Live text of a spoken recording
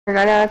9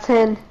 out of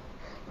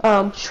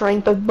 10.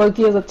 Strength of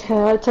Buggy is a 10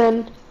 out of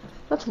 10.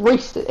 That's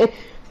racist. Wait,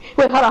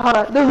 hold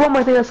on. There's one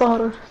more thing I saw.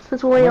 Hold on.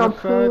 Since we're on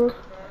Pooh.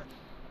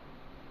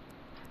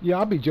 Yeah,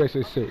 I'll be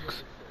JC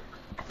 6.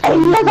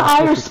 And he has a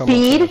higher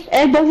speed.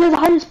 And Buggy has a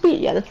higher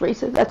speed. Yeah, that's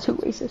racist. That's too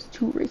racist.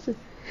 Too racist.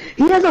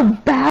 He has a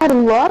bad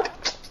luck.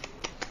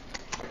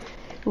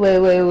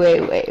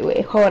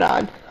 Wait. Hold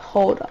on.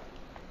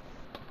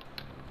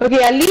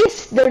 Okay, at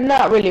least they're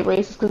not really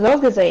racist. Because I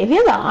was gonna say, if he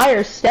has a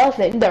higher stealth,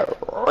 then they're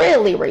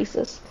really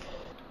racist.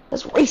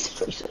 That's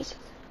racist.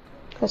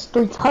 That's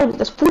 4 times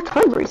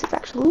racist,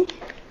 actually.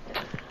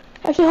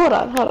 Actually, hold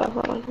on.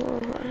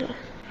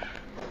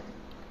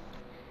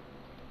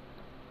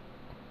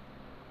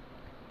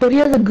 But he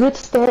has a good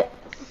stat.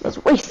 That's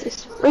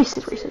racist.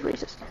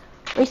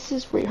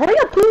 Hurry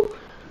up, Pooh!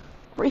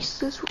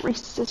 Racist.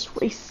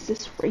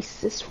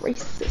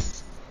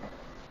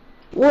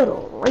 What a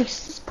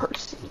racist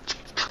person.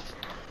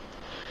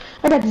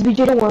 I got this,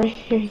 BJ, don't worry.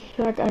 Here,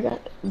 I got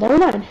it. Never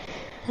mind.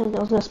 I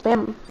was gonna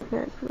spam.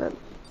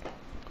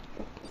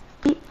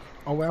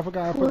 Oh, well, I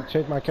forgot to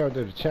change my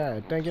character to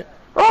Chad. Dang it.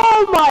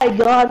 Oh my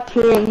god,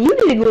 King. You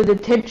need to go to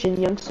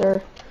detention, young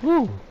sir.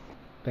 Woo.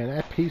 Man,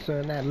 that pizza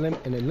and that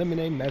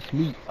lemonade messed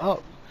me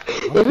up.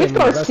 If it's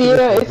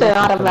Garcia, it's an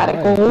automatic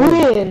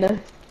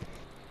win.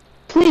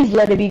 Please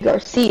let it be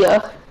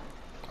Garcia.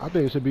 I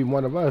think it should be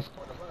one of us.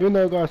 You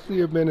know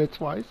Garcia been in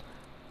twice.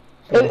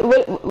 So.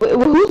 Wait,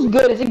 who's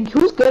good?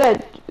 Who's good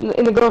at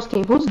in the girls'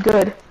 team? Who's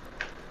good?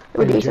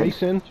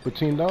 Jason,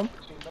 between them?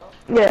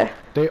 Yeah.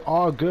 They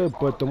are good,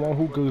 but the one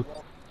who could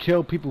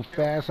kill people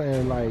fast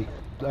and like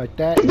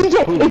that. It's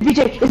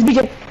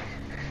BJ.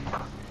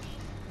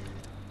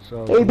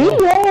 So hey,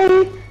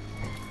 BJ.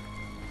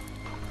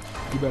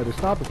 You better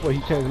stop before he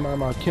changes his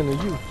mind about killing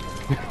you.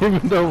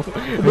 Even though,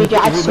 BJ,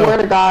 I swear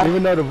to God.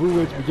 Even though the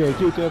rules begin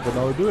kicked up, but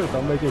don't do it.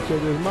 Don't make it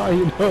change his mind,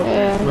 you know.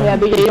 Yeah,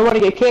 BJ, you don't want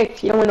to get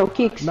kicked. You don't want no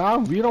kicks. Nah,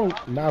 we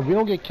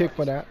don't get kicked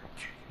for that.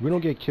 We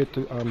don't get kicked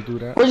to do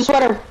that. Where's the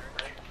sweater?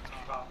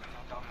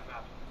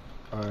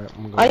 Alright,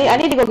 I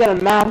need to go get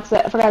a map.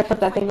 I forgot to put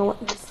that thing away.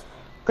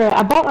 Great,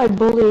 I bought my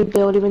bully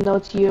build even though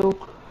it's you.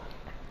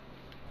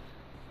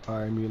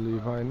 Alright, me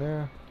leave right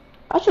now.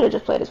 I should have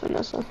just played as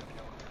Vanessa.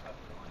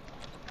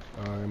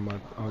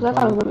 Alright, I thought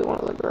I was gonna be one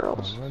of the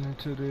girls. I'm running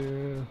to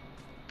the...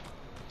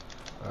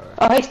 Alright.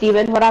 Oh, hey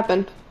Steven, what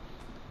happened?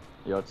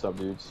 Yo, what's up,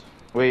 dudes?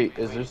 Wait,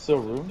 is there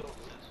still room?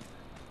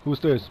 Who's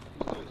this?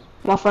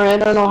 My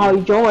friend, I don't know how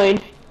you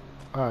joined.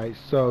 Alright,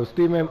 so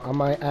Steven, I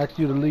might ask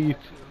you to leave.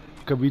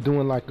 Cause we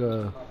doing like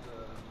a...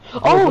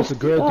 Oh, you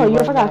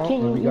right forgot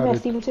King, you got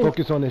Steven too.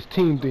 Focus on this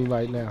team thing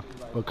right now.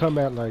 But come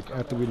back like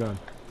after we done.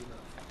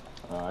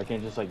 I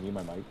can't just like mute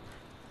my mic.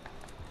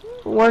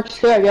 Works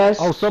too, I guess.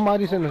 Oh,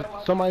 somebody's in the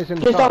top. Somebody's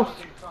in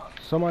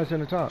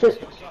the top.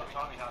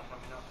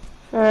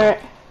 Alright.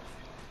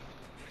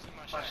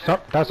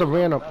 That's a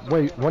random.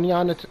 Wait, one of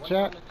y'all in the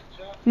chat?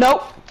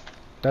 Nope.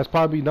 That's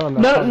probably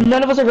done.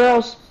 None of us are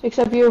girls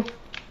except you.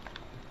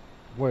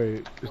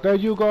 Wait, is that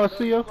you,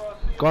 Garcia?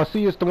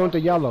 Garcia's the one with the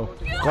yellow.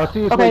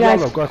 Garcia's with nice.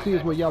 yellow.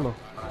 Garcia's with yellow.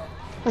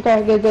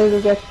 Okay, good.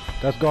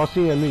 That's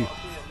Garcia and me.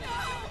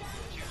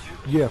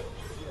 Yeah.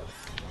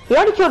 You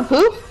already killed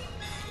Pooh?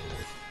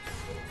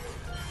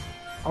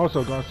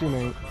 Also, Garcia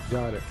ain't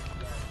got it.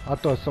 I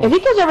thought someone... If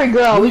he kills every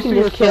girl, we can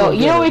just kill.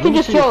 You know we can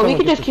just kill. We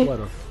can just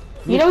kill.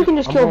 You know we can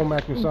just kill. I'm going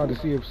back inside to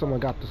see if someone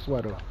got the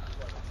sweater.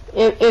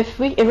 If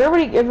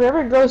every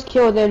girl's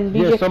killed, then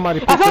BJ. Yeah,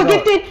 somebody. I found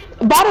Gifted.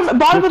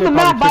 Bottom of the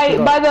map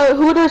by the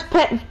Hooters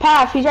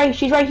path.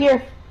 She's right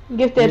here.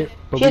 Gifted. Yeah,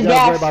 she has gas. We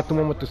gotta worry about the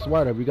one with the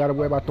sweater. We gotta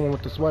worry about the one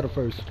with the sweater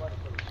first.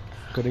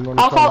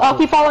 I'll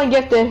keep following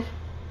Gifted.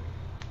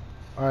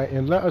 Alright,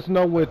 and let us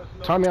know what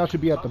Tommy House should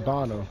be at the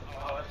bottom.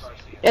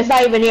 It's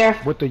not even here.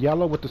 With the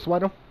yellow, with the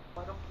sweater?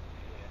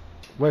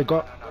 Wait,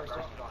 go.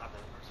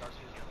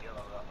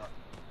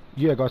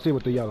 Yeah, Garcia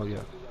with the yellow,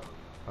 yeah.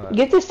 Right.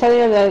 Get this telling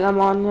you that I'm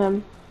on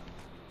him.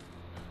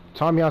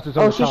 Tommy House is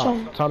on the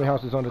top. Tommy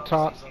House is on the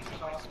top.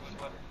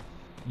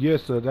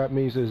 Yes, sir. That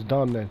means it's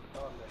done then.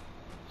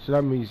 So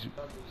that means,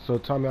 so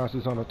Tommy House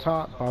is on the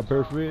top by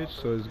Birth Ridge,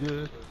 so it's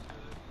good.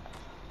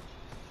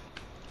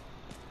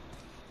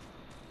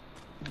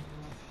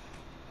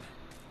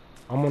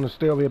 I'm gonna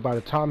stay over here by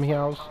the Tommy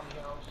House,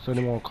 so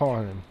they won't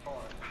call him.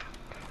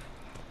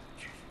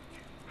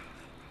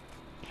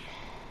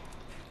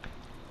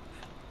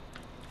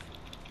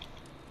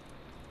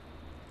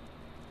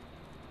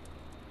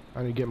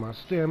 I need to get my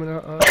stamina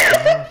up.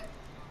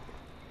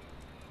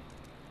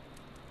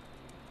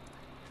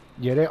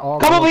 Yeah, they all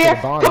come over here.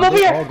 Come over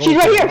here. She's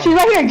right here. She's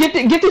right here.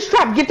 Get this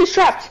trapped. Get this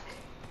trapped.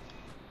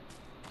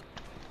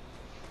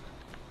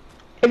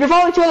 If you're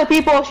following 2 other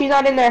people, she's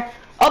not in there.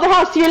 Other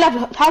house to your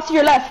left. House to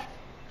your left.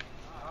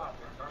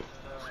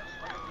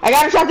 I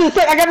got her trapped in the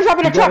trap. I got her trapped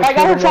in the trap. I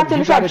got her trapped in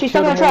the trap. She's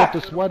stuck in the trap.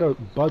 The sweater,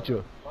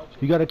 Butcher.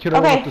 You gotta kill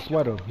her with the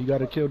sweater. You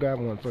gotta kill that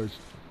one first.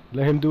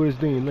 Let him do his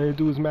thing. Let him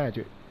do his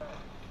magic.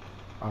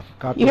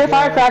 You hear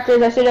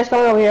firecrackers? I suggest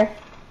coming over here.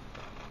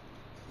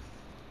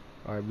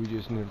 Alright, we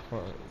just need to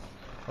find...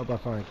 How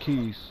about find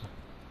keys?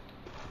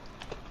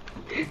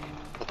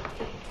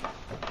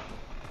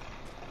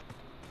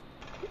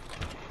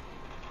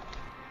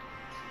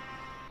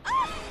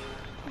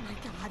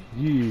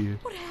 Yeah,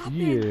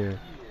 yeah,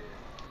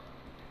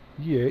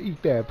 yeah,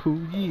 eat that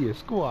poo, yeah,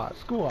 squat,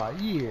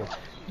 yeah,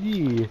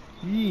 yeah,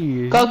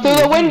 yeah. Go through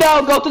the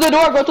window, go through the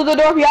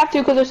door if you have to,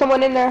 because there's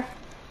someone in there.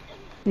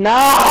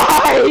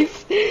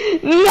 Nice!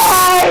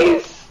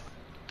 Nice!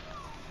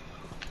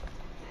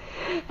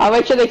 I'll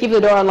make sure they keep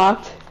the door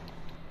unlocked.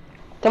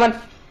 Come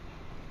on.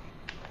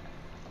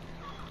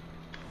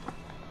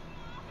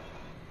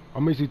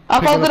 I'm easy.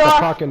 I'll close the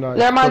door.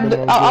 Never mind,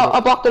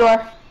 I'll block the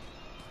door.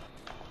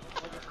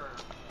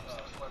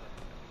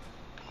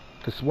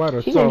 The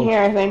sweater. She's in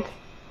here, I think.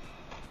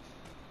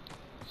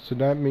 So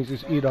that means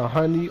it's either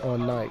honey or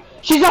night.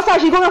 She's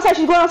outside, she's going outside.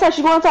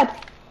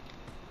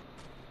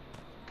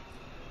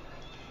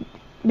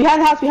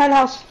 Behind the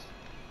house.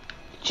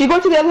 She's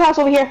going to the other house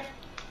over here.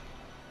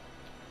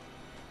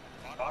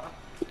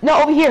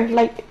 No, over here,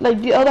 like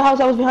the other house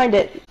that was behind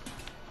it.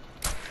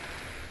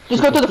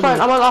 Just go to the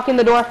front, I'm unlocking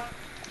the door.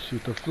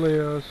 Shoot the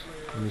flares.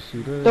 Let me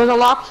see this. Door's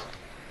unlocked.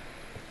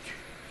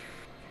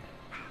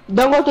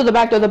 Don't go through the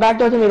back door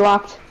can be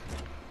locked.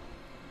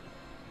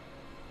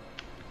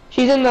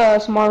 She's in the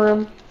small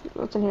room.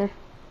 What's in here?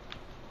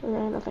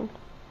 Okay, nothing.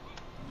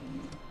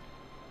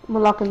 I'm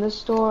unlocking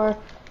this door.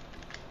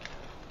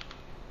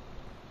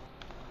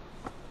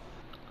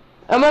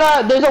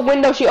 There's a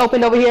window she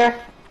opened over here.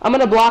 I'm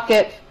gonna block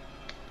it.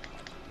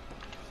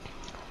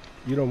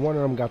 You know, one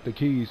of them got the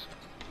keys.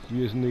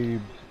 You just need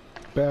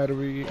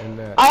battery and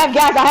that. I have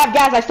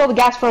gas. I stole the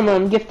gas from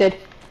him, gifted.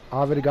 I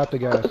already got the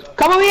gas.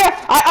 Come over here.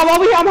 I'm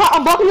over here.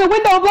 I'm blocking the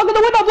window.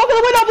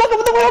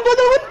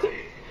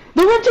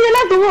 The room to your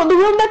left. The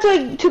room that's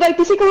like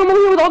the secret room over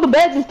here with all the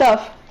beds and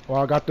stuff.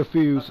 Well, I got the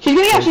fuse. She's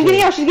getting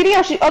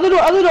out. Other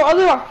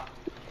door.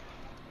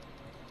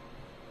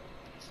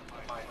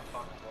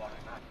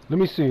 Let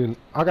me see.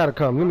 I gotta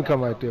come. Let me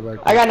come right there.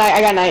 I got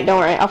night. Don't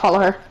worry. I'll follow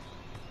her.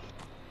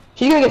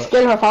 She's gonna get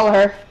scared if I follow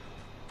her.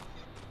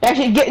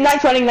 Actually,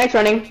 Night's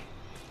running.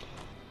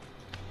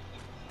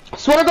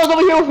 Sweater goes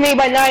over here with me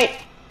by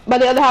night. By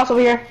the other house over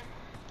here.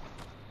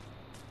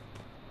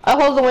 I'll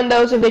close the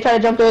windows. If they try to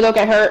jump through, they'll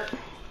get hurt.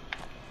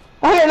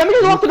 Oh, here, let me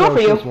just lock the door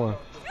for you.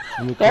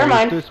 Never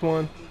mind. This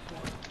one.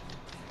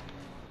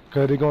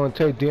 Cause they're gonna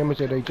take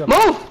damage if they jump.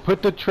 Move!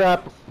 Put the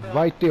trap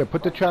right there.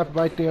 Put the trap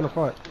right there in the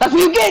front. That's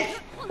what you get!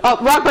 Oh,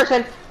 wrong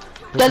person.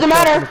 Doesn't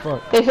matter.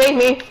 They saved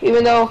me,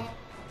 even though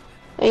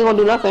they ain't gonna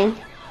do nothing.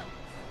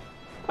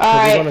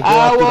 Alright,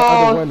 I will...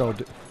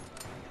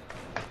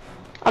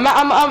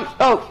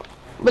 Oh,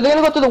 but they're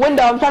gonna go through the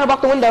window. I'm trying to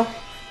block the window.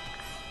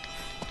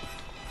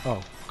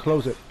 Oh,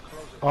 close it.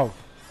 Oh.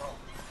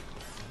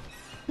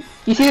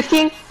 You see this,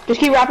 King? Just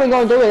keep rapping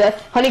going through it.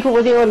 Honeycomb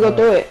wasn't able to go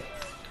through it.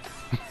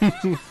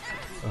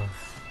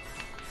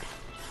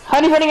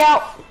 Honey's running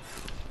out.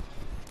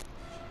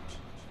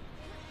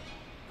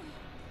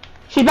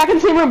 She's back in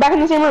the same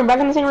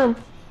room.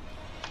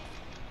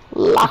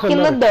 Locking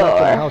the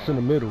door. House in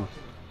the middle.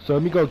 So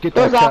let me go get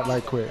that trap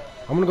right quick.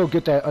 I'm gonna go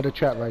get that other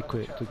trap right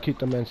quick to keep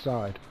them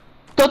inside.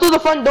 Go through the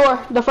front door.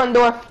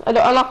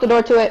 Unlock the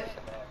door to it.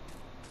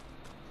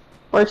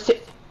 Or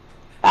sit.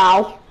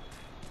 Ow.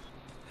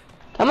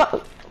 Come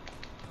on.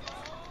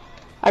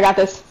 I got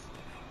this.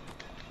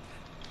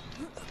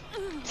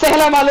 Say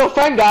hello to my little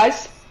friend,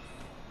 guys.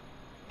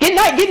 Get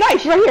night.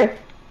 She's right here.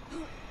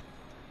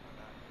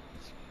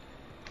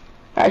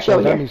 Alright, she's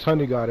over here. That means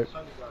Honey got it.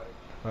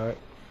 Alright.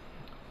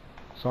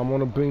 So I'm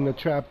gonna bring the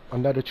trap,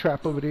 another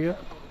trap over there.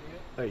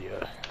 Oh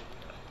yeah.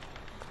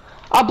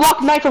 I'll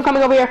block Night from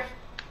coming over here.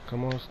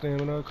 Come on,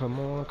 stamina. Come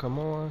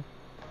on.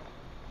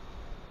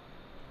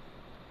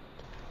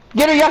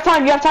 Get her. You have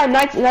time.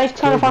 Night's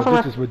kind of far from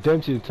her. This is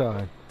redemption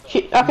time.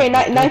 Okay,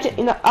 Night.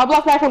 I'll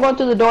block Night from going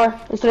through the door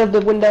instead of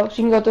the window.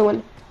 She can go through the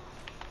window.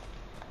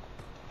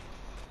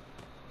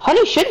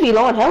 Honey should be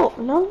low on health.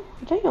 No,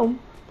 damn.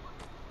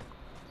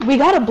 We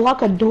gotta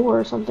block a door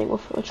or something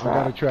with a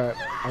trap.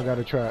 I got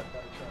a trap.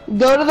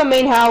 Go to the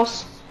main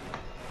house.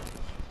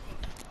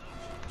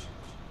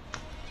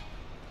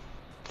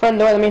 Front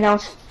door of the main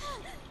house.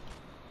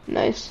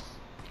 Nice.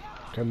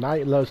 The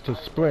Night loves to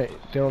sprint.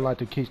 They don't like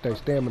to keep their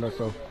stamina,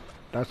 so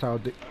that's how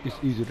it's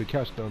easy to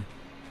catch them.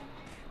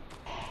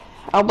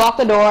 I'll block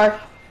the door.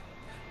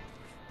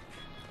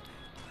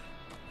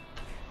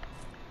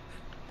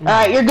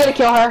 Alright, you're gonna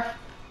kill her.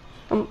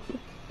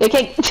 They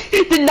can't.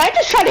 Did Night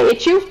just try to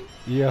hit you?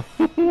 Yeah.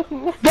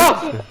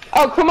 Go!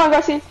 Oh, come on,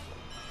 Garcia.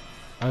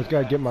 I just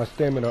gotta get my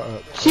stamina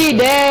up. She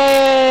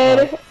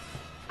did!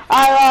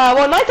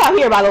 Well, Night's out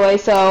here, by the way,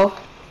 so...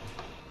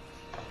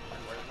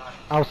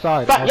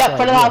 Outside. Front of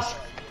the house.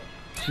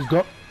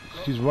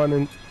 She's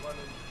running.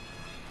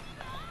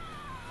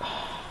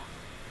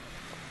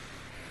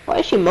 Why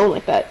is she moan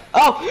like that?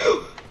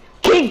 Oh!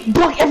 King,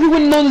 block every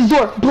window in the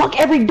door! Block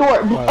every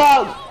door!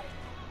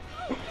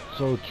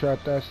 So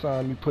trap that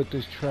sign, we put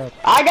this trap.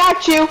 I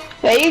got you!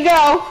 There you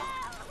go!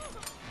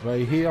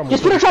 Right here,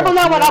 just put a trap on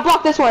that one, I'll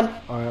block this one.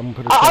 Alright, I'm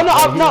gonna put a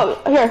trap no,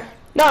 here.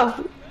 No.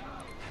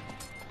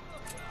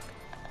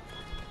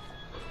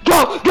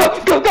 Go,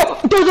 go, go, go!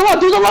 There's a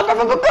lot, go,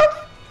 go, go, go!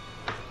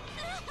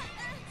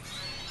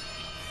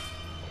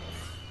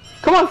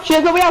 Come on, she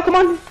has no way out, come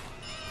on!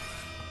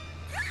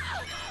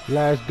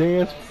 Last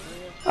dance.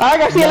 Alright,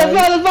 Garcia, let's go,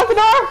 let's lock the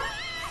door!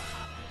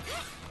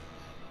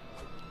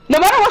 No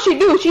matter what she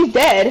do, she's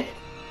dead.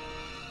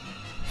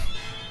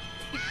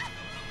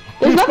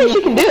 There's nothing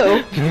she can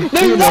do.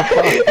 There's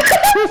nothing.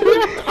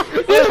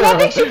 There's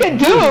nothing she can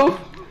do.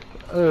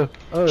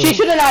 She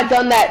should have not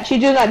done that. She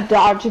did not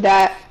dodge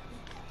that.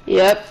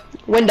 Yep.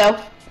 Window.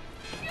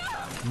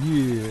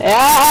 Yeah.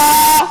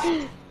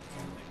 Yeah.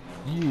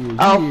 Yeah.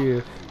 Oh.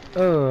 Yeah.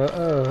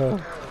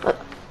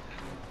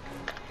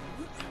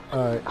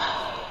 Alright.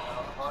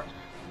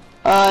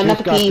 Not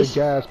the got keys. the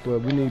gas, but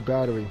we need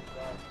battery.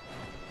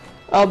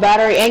 Oh,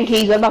 battery and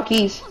keys. What about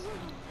keys?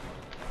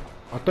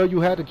 I thought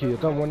you had the key. I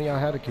thought one of y'all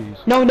had the keys.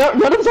 No, none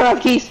of us have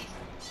keys.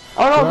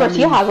 Oh no,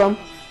 Garcia has them.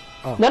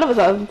 Oh. None of us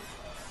have them.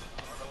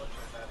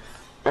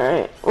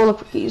 Alright, we'll look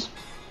for keys.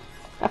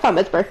 I found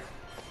Pittsburgh.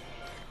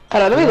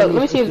 Hold on,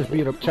 let me see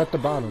if... Check the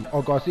bottom.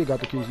 Oh, Garcia got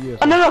the keys, yes.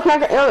 Oh, no,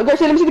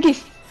 Garcia, let me see the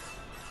keys.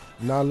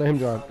 Nah, let him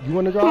drive. You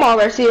wanna drive? Come on,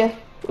 Garcia.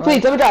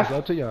 Please, let me drive. It's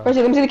up to y'all.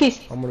 Garcia, let me see the keys.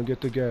 I'm gonna get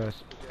the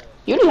gas.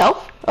 You need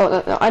help?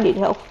 Oh, no, I need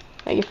help.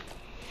 Thank you.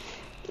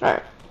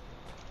 Alright.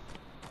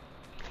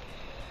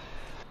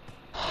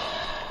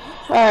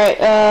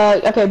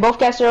 Alright, okay, both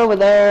gas are over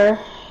there.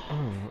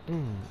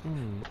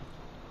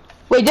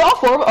 Wait, did all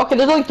four of us? Okay,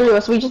 there's only three of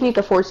us, so we just need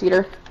the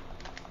four-seater.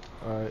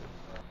 Alright.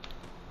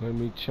 Let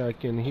me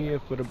check in here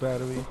for the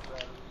battery.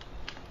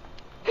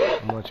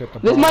 I'm gonna check the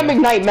This might make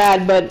Knight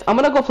mad, but I'm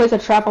gonna go place a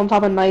trap on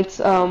top of Knight's,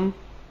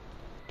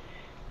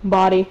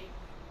 body.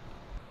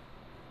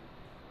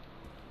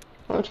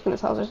 I'm checking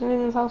this house. Is there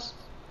anything in this house?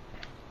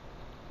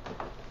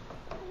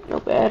 No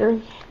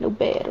battery. No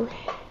battery.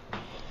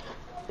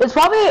 It's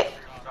probably...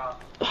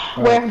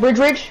 Where? Bridge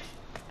Ridge?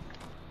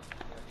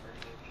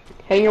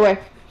 Heading your way.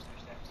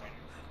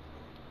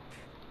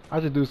 I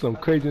should do some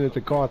craziness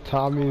to call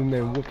Tommy and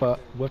then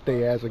whoop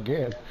they ass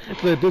again.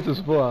 So this is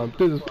for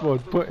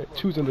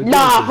choosing the.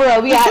 Nah, for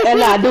real,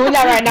 nah, doing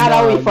that right now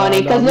that would be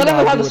funny because none of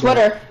us have the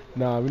sweater.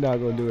 Nah, we're not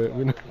gonna do it.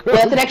 We're not Yeah,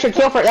 that's an extra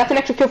kill for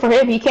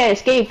him. He can't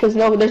escape because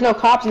there's no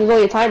cops and there's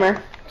only a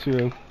timer.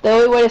 True. The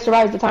only way to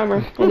survive is the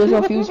timer, and there's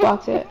no fuse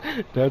box yet.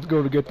 That's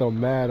going to get them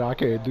mad. I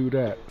can't do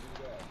that.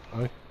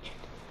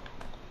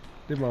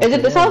 Is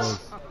it this house?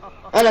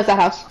 Oh, no, it's that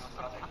house.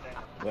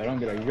 Wait, I don't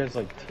get it. Are you guys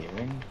like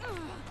teaming?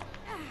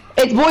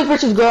 It's boys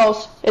versus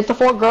girls. It's the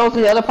 4 girls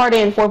in the other party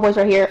and 4 boys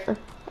right here.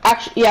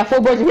 Actually, yeah, 4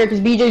 boys are here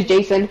because BJ's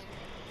Jason.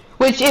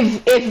 Which,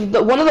 if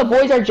one of the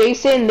boys are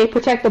Jason, they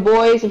protect the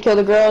boys and kill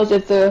the girls.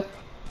 If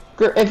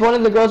one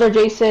of the girls are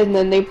Jason,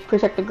 then they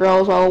protect the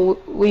girls while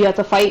we have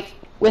to fight.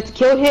 We have to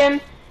kill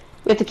him,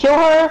 we have to kill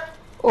her,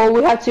 or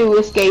we have to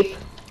escape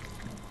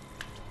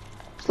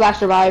 /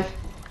 survive.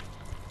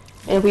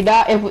 And if we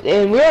die,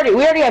 and we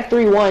already have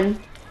 3-1,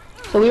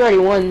 so we already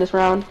won this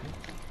round.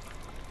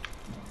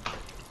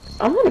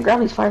 I'm gonna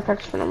grab these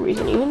firecrackers for no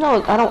reason, even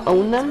though I don't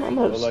own them. I'm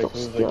gonna still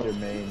who's steal. like your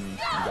main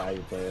guy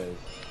you play as?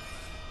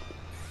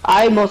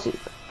 I mostly,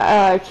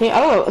 King. I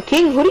don't know.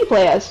 King, who do you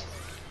play as?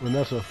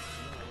 Vanessa.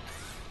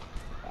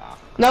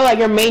 No, like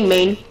your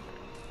main.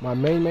 My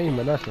main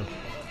Vanessa.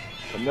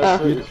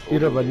 Vanessa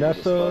Either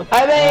Vanessa,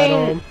 I mean,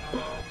 Adam,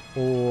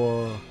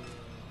 or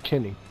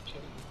Kenny.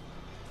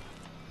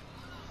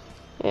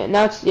 Yeah,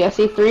 now it's, yeah,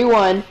 see,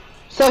 3-1.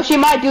 So she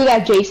might do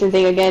that Jason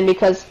thing again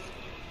because...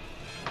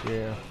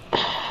 Yeah.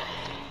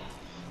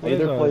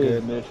 Either play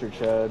as Mitch or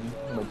Chad.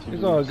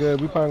 It's all good.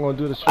 We probably gonna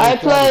do the I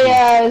play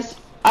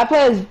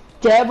as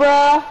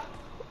Deborah.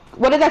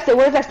 What does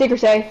that sticker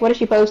say? What does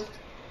she post?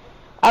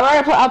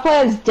 I'll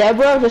play as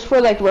Deborah just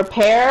for like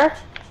repair.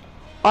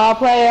 I'll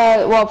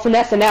play well,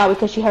 Vanessa now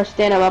because she has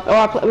stand up.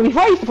 Or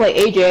before I used to play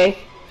AJ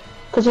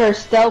because of her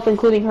stealth,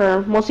 including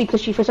her, mostly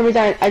because she, for some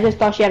reason, I just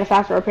thought she had a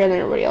faster repair than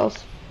everybody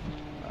else.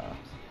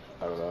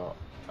 I don't know.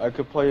 I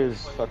could play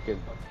as fucking...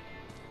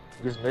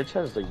 Because Mitch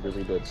has like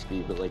really good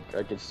speed, but like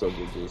I could still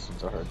give Jason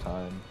a hard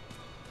time.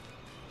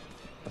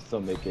 I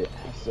still make it.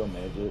 I still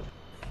manage it.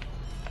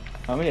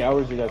 How many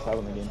hours do you guys have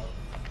on the game?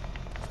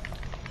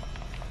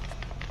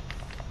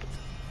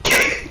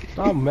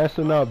 Stop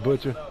messing up,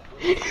 Butcher.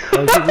 We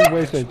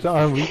wasting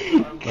time.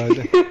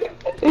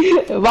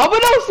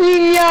 Vámonos,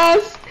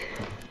 niñas!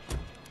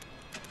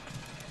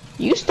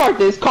 You start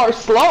this car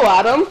slow,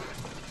 Adam.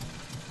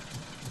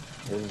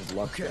 This is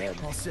luck bad.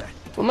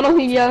 Vámonos,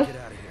 niñas.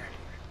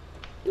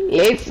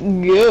 Let's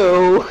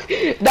go.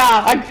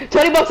 Nah,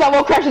 20 bucks, I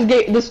won't crash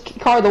this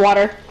car in the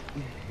water.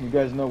 You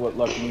guys know what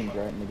luck means,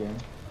 right, in the game?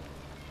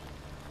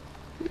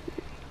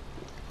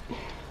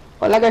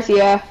 Hola,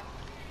 Garcia.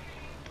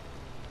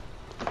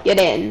 Get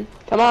in.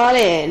 Come on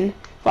in.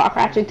 Before I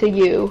crash into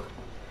you.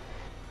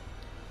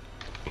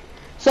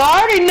 So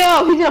I already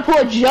know he's gonna pull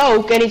a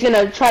joke and he's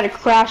gonna try to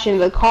crash into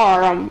the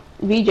car on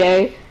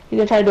VJ. He's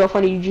gonna try to do a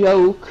funny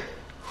joke.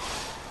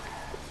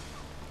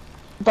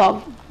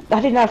 Dog. I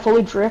did not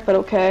fully drift, but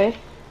okay.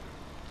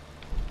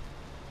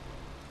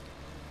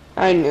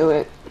 I knew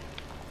it.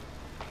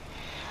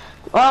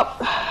 Well,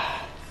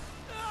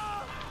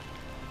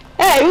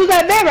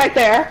 that man right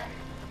there.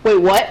 Wait,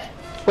 what?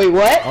 Wait,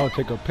 what? I'll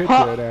take a picture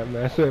of that,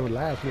 man. I said it would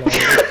last long.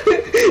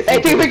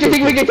 Hey, take a picture,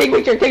 take a picture, take a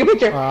picture, take a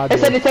picture. And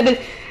send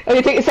it.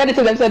 Okay, send it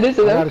to them, send it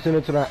to them. I gotta send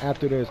it to them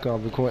after this, cause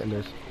I'm recording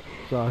this.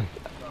 So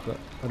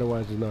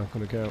otherwise it's not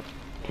gonna count.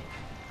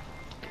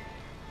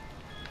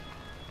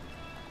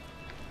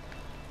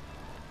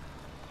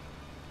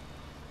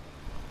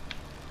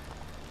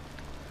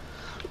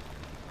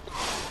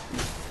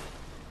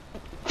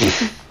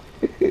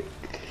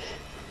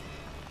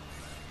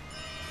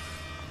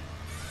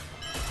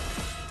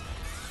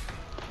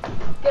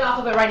 Get off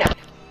of it right now.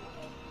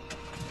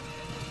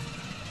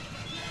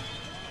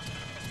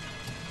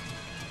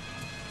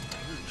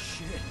 Holy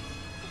shit.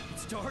 It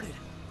started.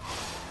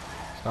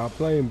 Stop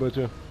playing,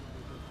 Butcher.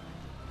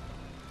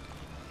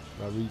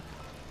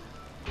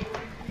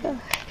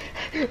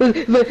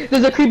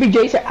 There's a creepy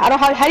Jason. I don't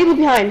how do you look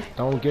behind?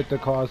 Don't get the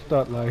car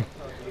stuck like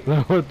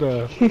what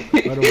the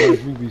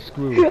otherwise we be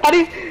screwed. How do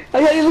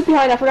you look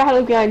behind? I forgot how to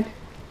look behind.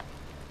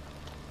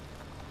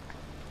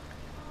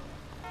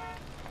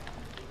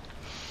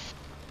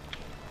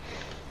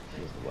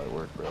 This is light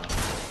work, bro.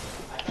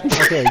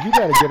 Okay, you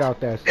gotta get out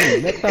that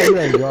seat. Next time you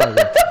ain't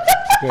driving.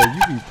 Okay,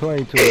 you be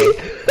playing to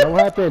it. Now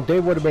what happened? They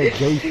would have been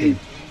Jason.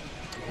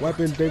 What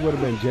happened? They would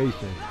have been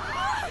Jason.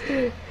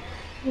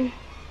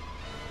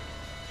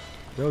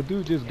 Yo,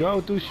 dude, just go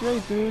through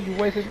straight, dude. You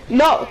wasting.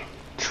 No,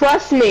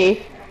 trust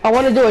me. I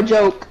want to do a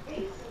joke.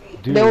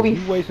 Dude, They will be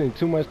you wasting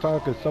too much time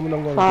because some of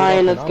them gonna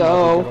fine. get Let's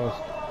go.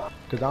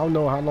 Because I don't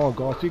know how long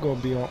Garcia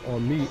gonna be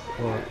on me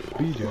or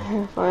BJ.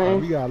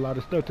 Fine. We got a lot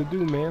of stuff to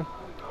do, man.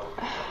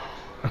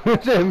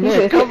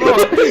 Man, come on.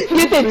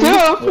 You did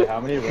too. Wait, how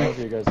many rounds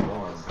are you guys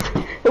going?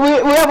 We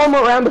have one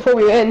more round before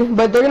we win,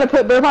 but they're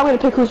probably gonna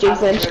pick who's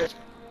Jason.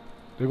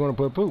 They're gonna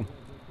put Pooh.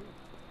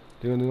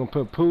 They're gonna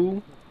put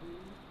Pooh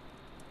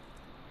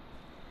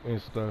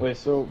and stuff. Wait,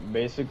 so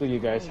basically you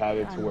guys have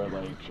it to where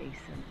like you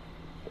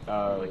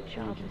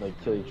can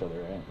like kill each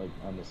other, right? Like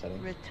on the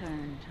settings.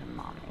 Return to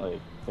mommy.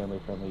 Like family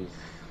friendly's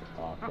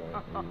off, right?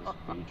 You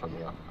just beat each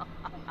other up.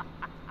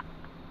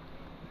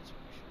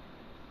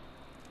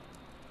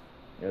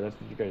 Yeah, that's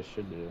what you guys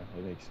should do.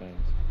 It makes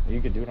sense.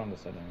 You could do it on the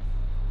setting.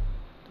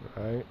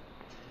 Right.